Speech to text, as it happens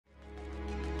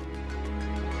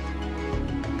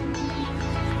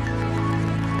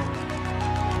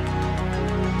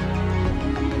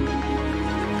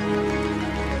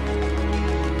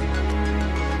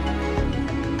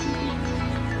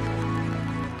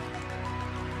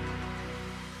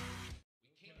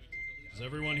Is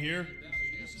everyone here?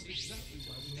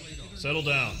 Settle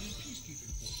down.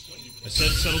 I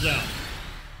said settle down.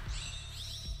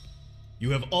 You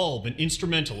have all been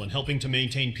instrumental in helping to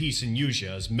maintain peace in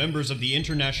Yuzha as members of the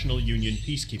International Union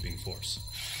Peacekeeping Force.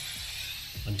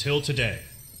 Until today.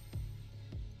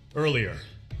 Earlier,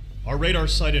 our radar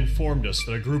site informed us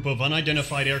that a group of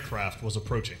unidentified aircraft was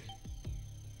approaching.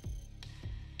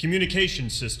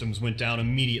 Communication systems went down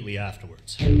immediately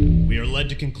afterwards. We are led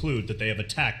to conclude that they have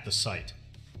attacked the site.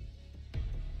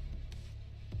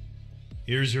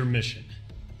 Here's your mission.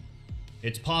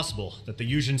 It's possible that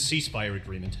the Yuzhan ceasefire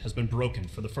agreement has been broken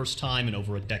for the first time in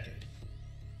over a decade.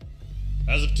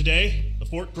 As of today, the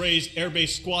Fort Gray's airbase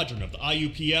squadron of the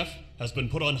IUPF has been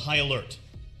put on high alert.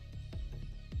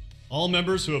 All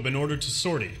members who have been ordered to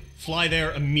sortie, fly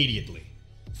there immediately.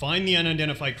 Find the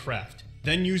unidentified craft,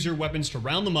 then use your weapons to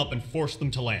round them up and force them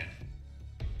to land.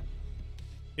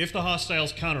 If the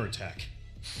hostiles counterattack,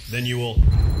 then you will...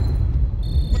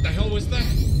 What the hell was that?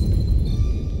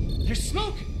 There's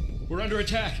smoke! We're under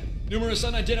attack. Numerous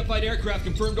unidentified aircraft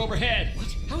confirmed overhead.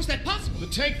 What? How is that possible? The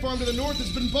tank farm to the north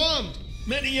has been bombed.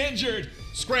 Many injured.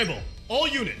 Scramble! All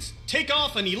units, take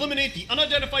off and eliminate the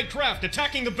unidentified craft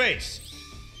attacking the base.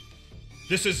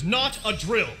 This is not a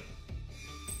drill.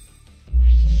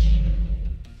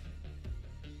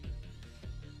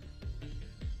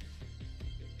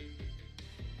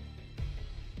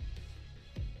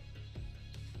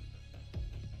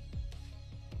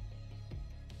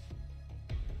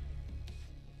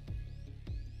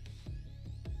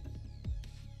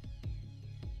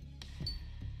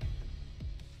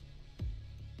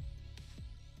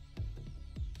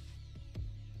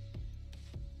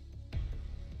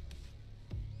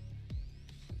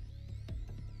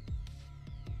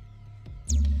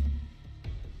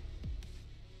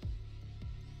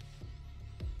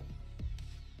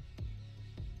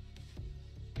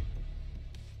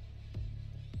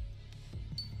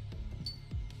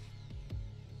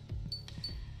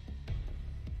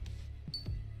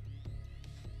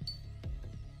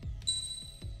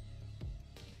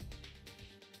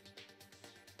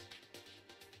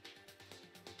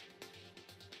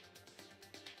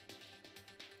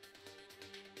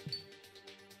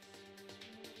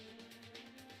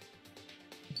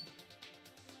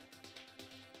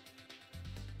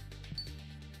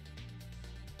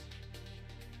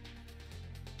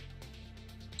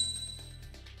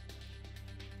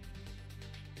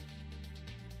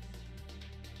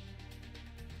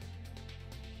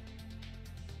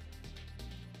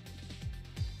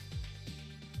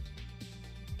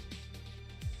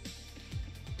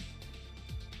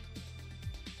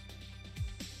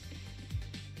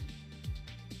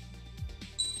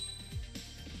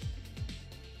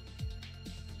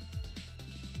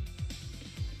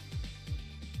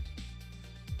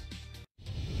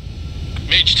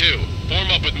 Mage 2, form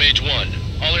up with Mage 1.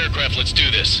 All aircraft, let's do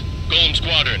this. Golem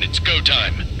Squadron, it's go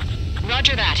time.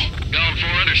 Roger that. Gone for,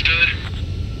 understood.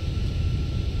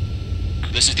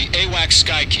 This is the AWAC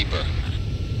Skykeeper.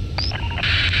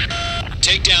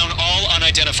 Take down all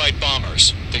unidentified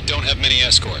bombers. They don't have many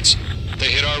escorts.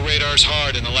 They hit our radars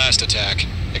hard in the last attack.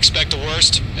 Expect the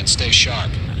worst and stay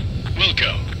sharp.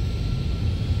 Wilco.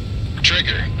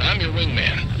 Trigger, I'm your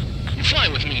wingman. You're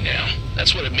flying with me now.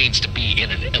 That's what it means to be in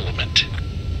an element.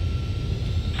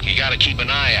 You gotta keep an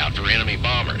eye out for enemy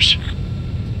bombers.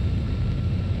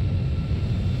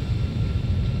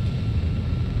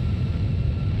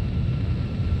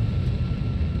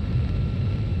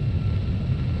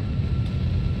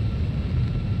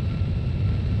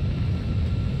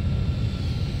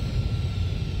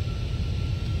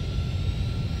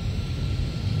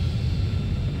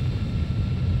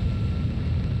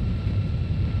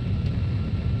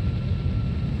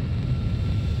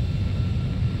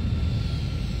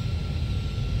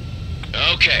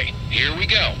 Okay, here we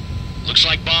go. Looks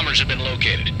like bombers have been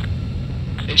located.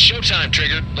 It's showtime,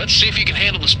 Trigger. Let's see if you can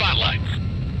handle the spotlight.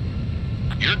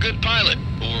 You're a good pilot,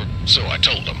 or so I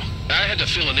told them. I had to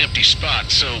fill an empty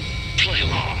spot, so play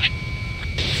along.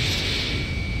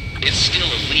 It's still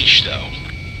a leash, though.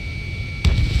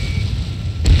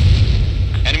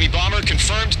 Enemy bomber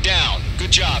confirmed down.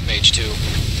 Good job, Mage 2.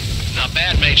 Not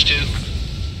bad, Mage 2.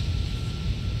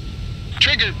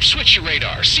 Trigger, switch your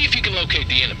radar. See if you can locate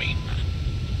the enemy.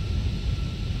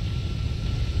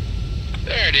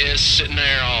 There it is, sitting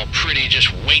there all pretty,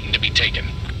 just waiting to be taken.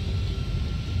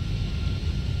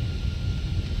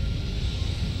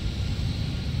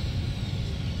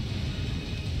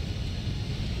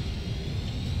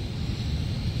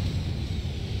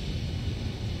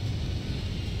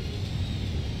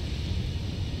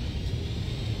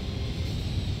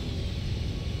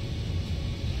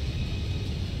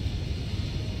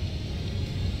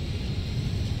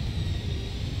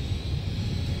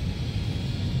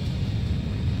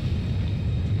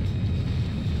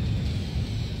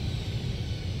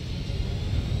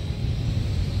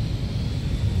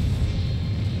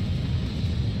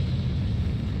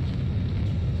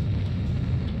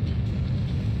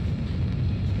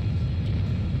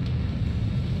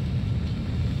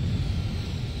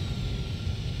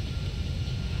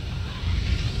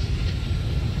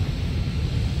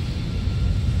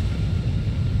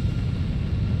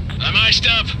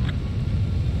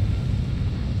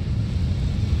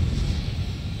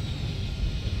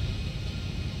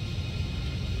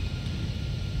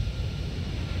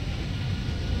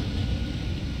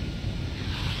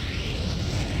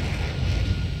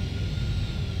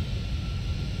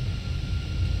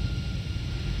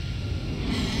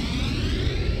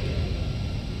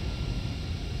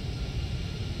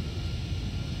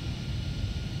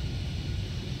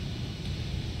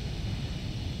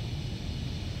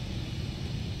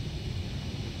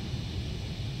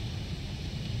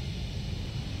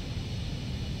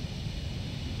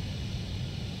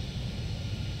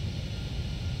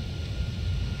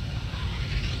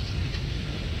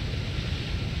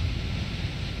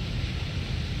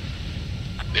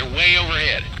 way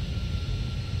overhead.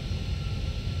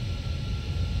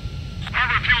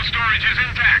 Harbor fuel storage is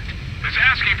intact. It's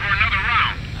asking for another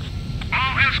round.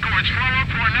 All escorts flow up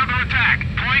for another attack.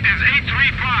 Point is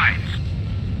 835.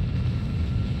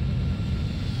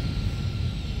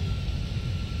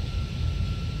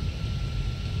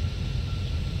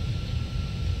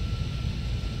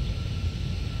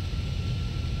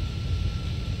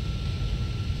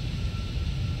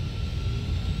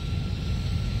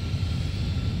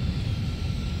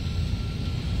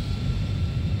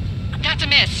 That's a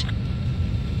miss.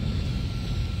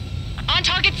 On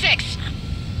target 6.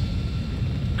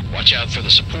 Watch out for the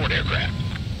support aircraft.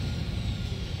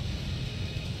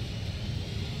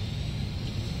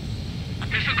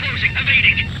 Missile closing.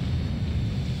 Evading.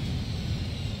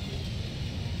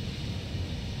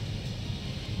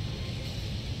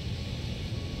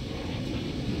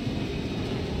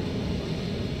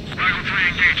 Rifle 3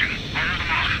 engaging. I'll hold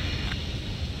them off.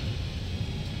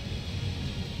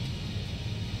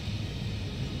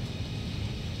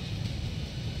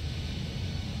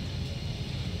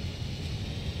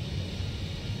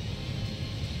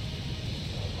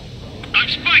 I'm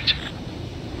spiked!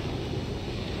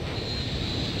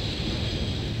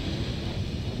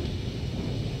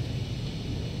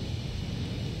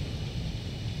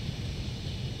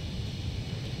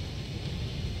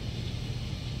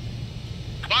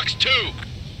 Box 2!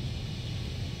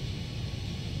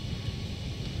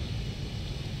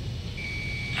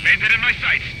 Bandit in my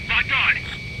sights. Locked on.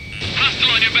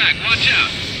 Hostile on your back, watch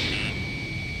out!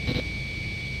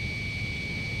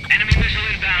 Enemy missile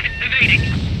inbound.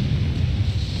 Evading.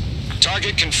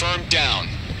 Target confirmed down.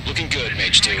 Looking good,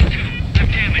 Mage 2.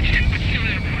 I'm damaged, but still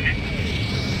airborne.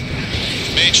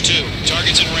 Mage 2,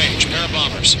 target's in range. Pair of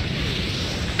bombers.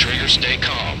 Trigger, stay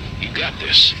calm. You got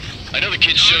this. I know the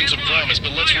kid's shown some promise,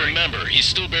 but let's remember, he's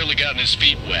still barely gotten his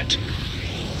feet wet.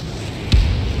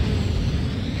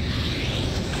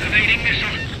 Evading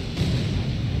missile.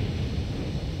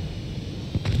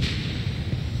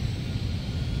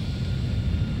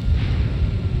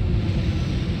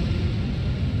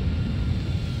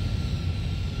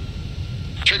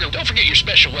 Trigger, don't forget your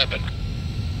special weapon.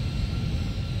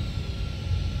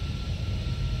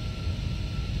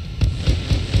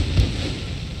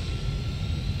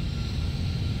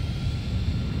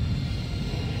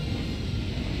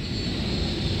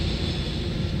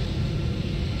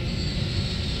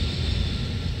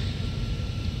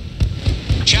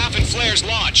 Chaff and flares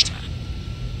launched.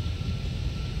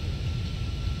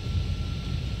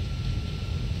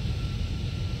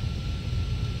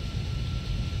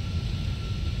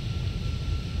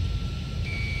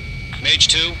 Mage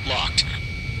 2, locked.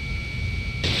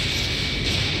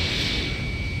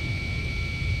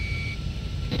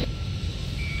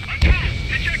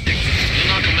 You'll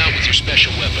knock him out with your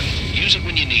special weapon. Use it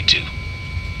when you need to.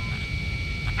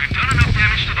 We've done enough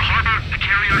damage to the harbor, the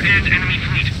carrier, and enemy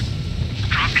fleet.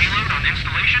 Drop payload on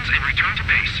installations and return to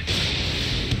base.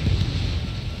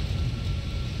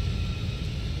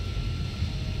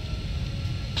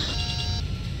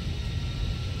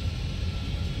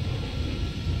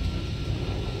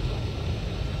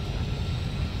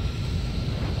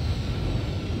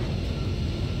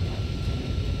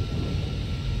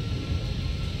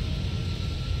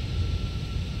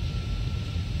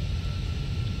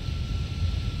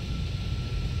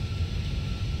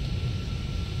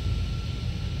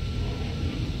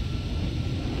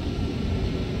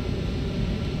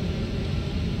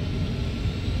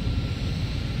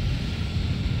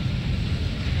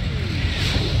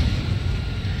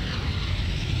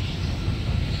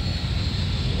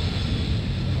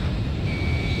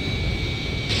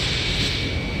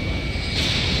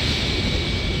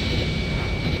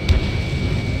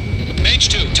 Mage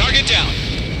 2, target down.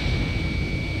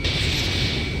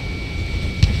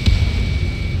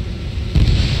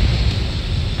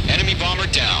 Enemy bomber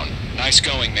down. Nice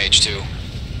going, Mage 2.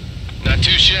 Not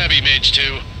too shabby, Mage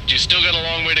 2. But you still got a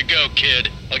long way to go, kid.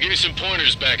 I'll give you some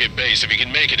pointers back at base if you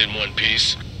can make it in one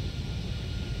piece.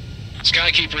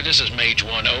 Skykeeper, this is Mage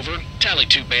 1, over. Tally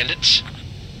 2 bandits.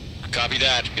 Copy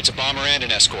that. It's a bomber and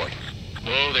an escort.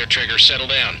 Whoa there, Trigger. Settle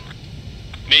down.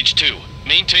 Mage 2,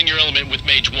 maintain your element with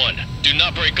Mage 1. Do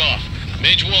not break off.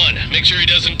 Mage 1, make sure he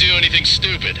doesn't do anything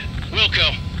stupid.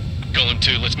 Wilco, Golem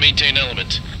 2, let's maintain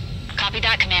element. Copy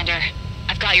that, Commander.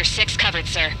 I've got your 6 covered,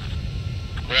 sir.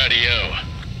 Radio.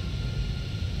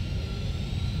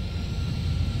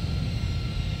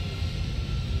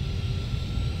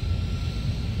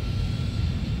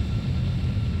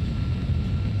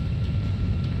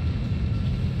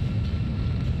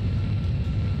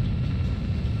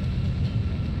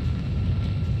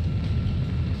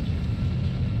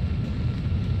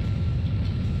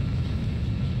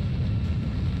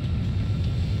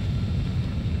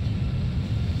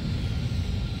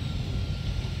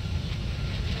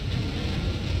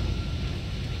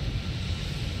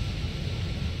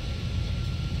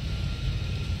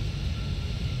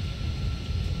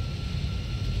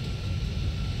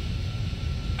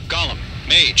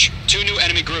 Page, 2 new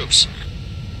enemy groups.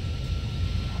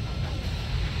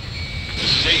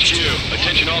 This is HQ.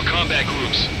 Attention all combat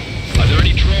groups. Are there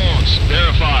any drones?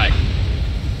 Verify.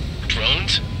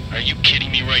 Drones? Are you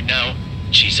kidding me right now?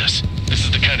 Jesus, this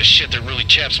is the kind of shit that really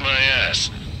chaps my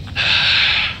ass.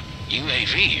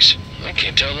 UAVs? I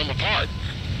can't tell them apart.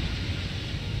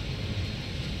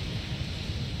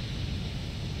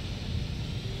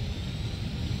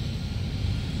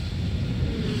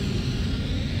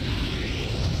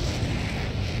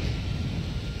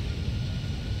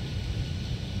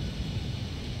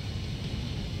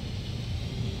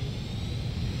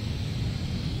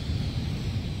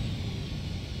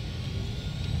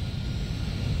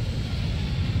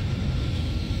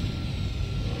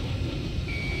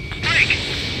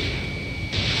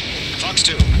 Fox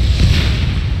 2.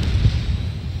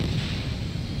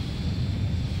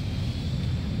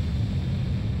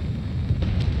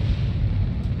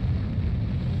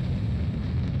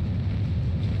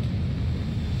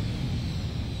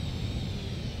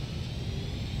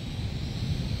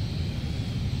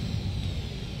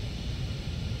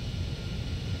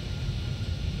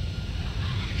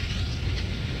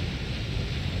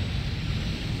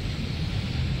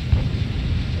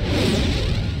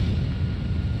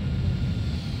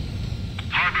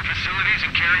 Harbor facilities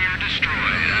and carrier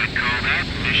destroyed. I'd call that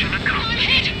mission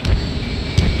accomplished.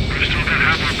 We still got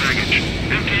half our baggage.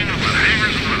 Emptying of our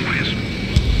hangars and runways.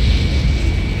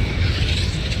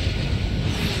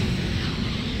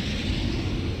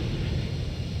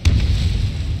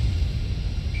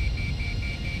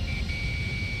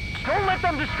 Don't let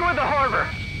them destroy the harbor!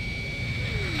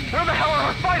 Where the hell are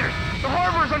our fighters? The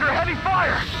harbor is under heavy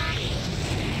fire!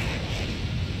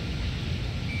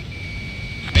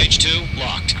 Page 2,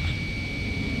 locked.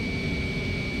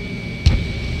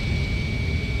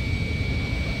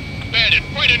 Bandit,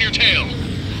 right on your tail.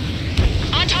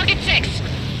 On target 6.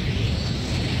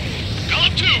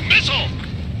 Column 2, missile!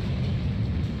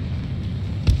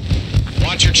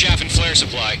 Watch your chaff and flare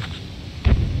supply.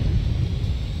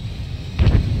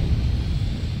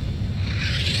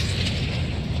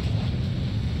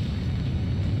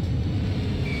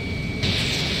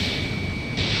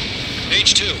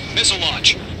 Page 2, missile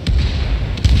launch.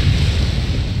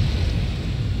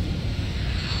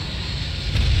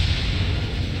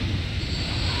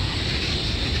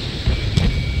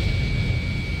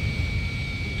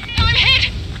 I'm hit!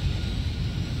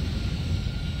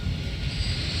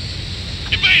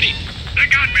 Evading! They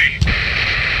got me!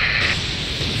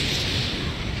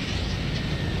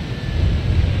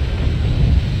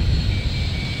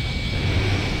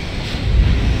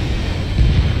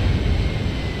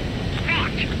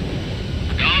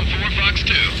 Column 4, Fox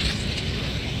 2.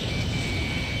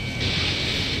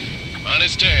 On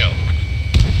his tail.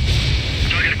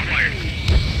 Target acquired.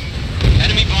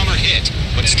 Enemy bomber hit,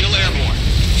 but still airborne.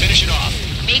 Finish it off.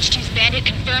 Mage 2's bandit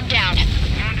confirmed down.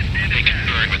 They can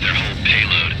burn with their whole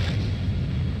payload.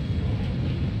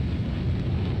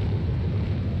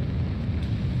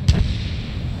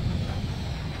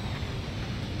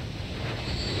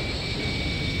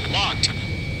 Locked.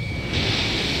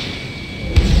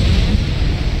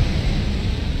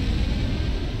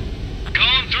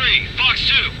 Column 3, Fox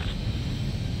 2.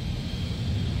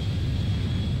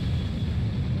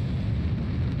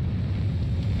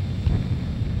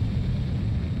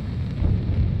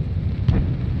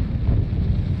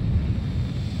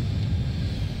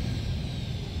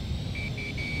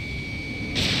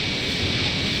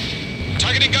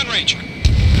 Targeting gun range.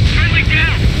 Friendly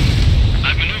down!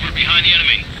 I've maneuvered behind the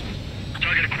enemy.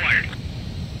 Target acquired.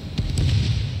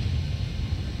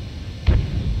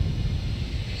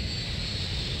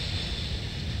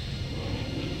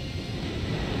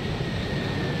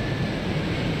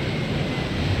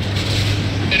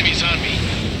 Enemies on me.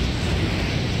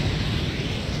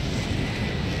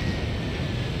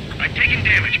 I've taken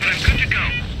damage, but I'm good to go.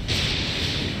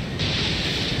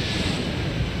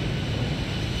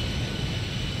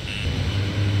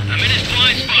 I'm in his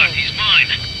blind spot. He's mine.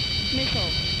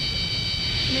 Missile.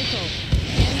 Missile.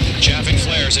 Chaff and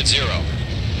flares at 0.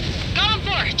 Column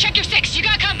 4, check your 6. You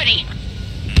got company.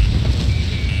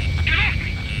 Get off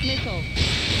me! Missile.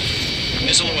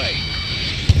 Missile away.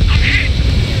 I'm hit!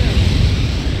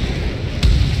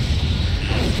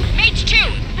 Mage 2,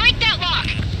 break that lock.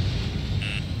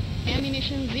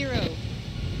 Ammunition 0.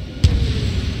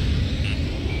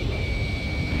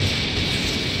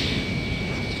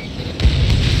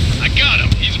 I got him.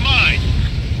 He's mine.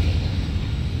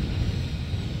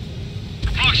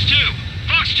 Fox 2.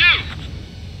 Fox 2.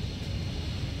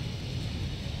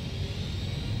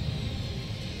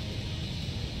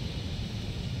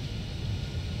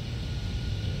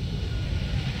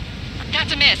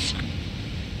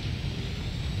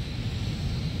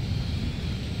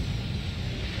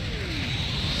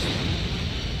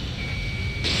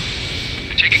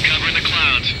 taking cover in the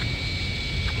clouds.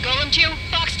 Golem 2,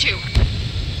 Fox 2.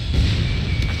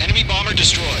 Enemy bomber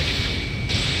destroyed.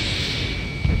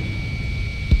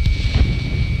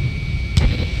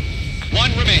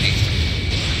 One remaining.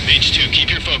 Mage 2,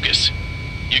 keep your focus.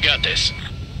 You got this.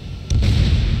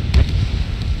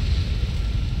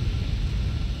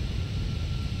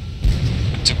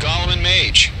 To Golem and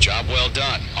Mage, job well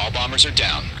done. All bombers are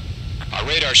down. Our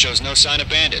radar shows no sign of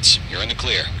bandits. You're in the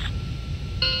clear.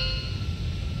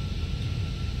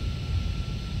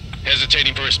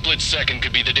 Hesitating for a split second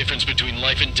could be the difference between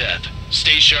life and death.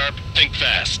 Stay sharp, think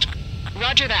fast.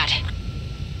 Roger that.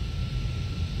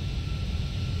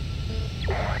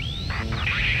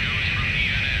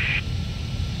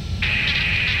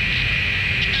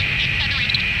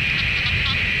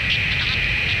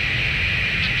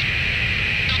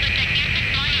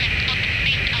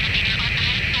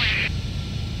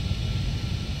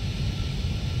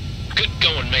 Good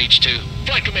going, Mage 2.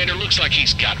 Flight Commander looks like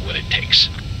he's got what it takes.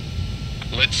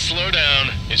 Let's slow down.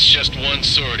 It's just one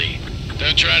sortie.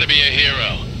 Don't try to be a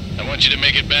hero. I want you to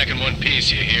make it back in one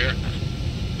piece, you hear?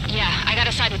 Yeah, I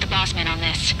gotta side with the boss man on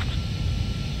this.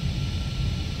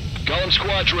 Golem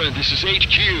Squadron, this is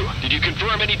HQ. Did you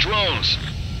confirm any drones?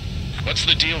 What's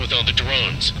the deal with all the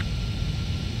drones?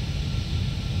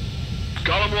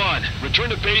 Golem 1, return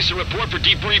to base and report for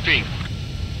debriefing.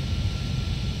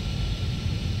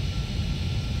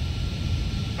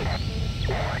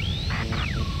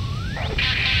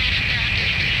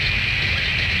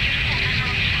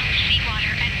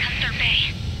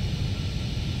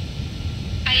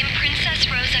 I am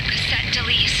Princess Rosa Cosette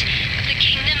Delise of the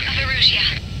Kingdom of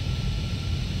Erusia.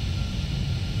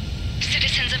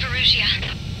 Citizens of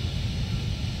Erusia.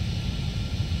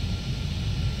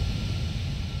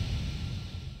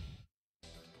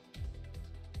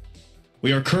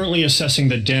 We are currently assessing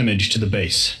the damage to the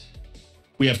base.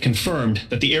 We have confirmed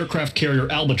that the aircraft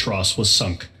carrier Albatross was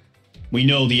sunk. We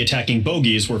know the attacking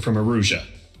bogies were from Erusia.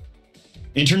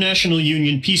 International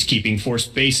Union peacekeeping force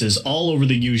bases all over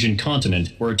the Yusian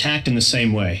continent were attacked in the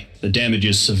same way. The damage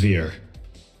is severe.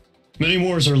 Many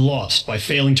wars are lost by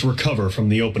failing to recover from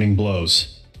the opening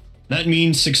blows. That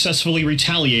means successfully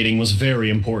retaliating was very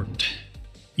important.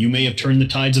 You may have turned the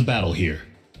tides of battle here.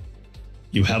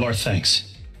 You have our thanks.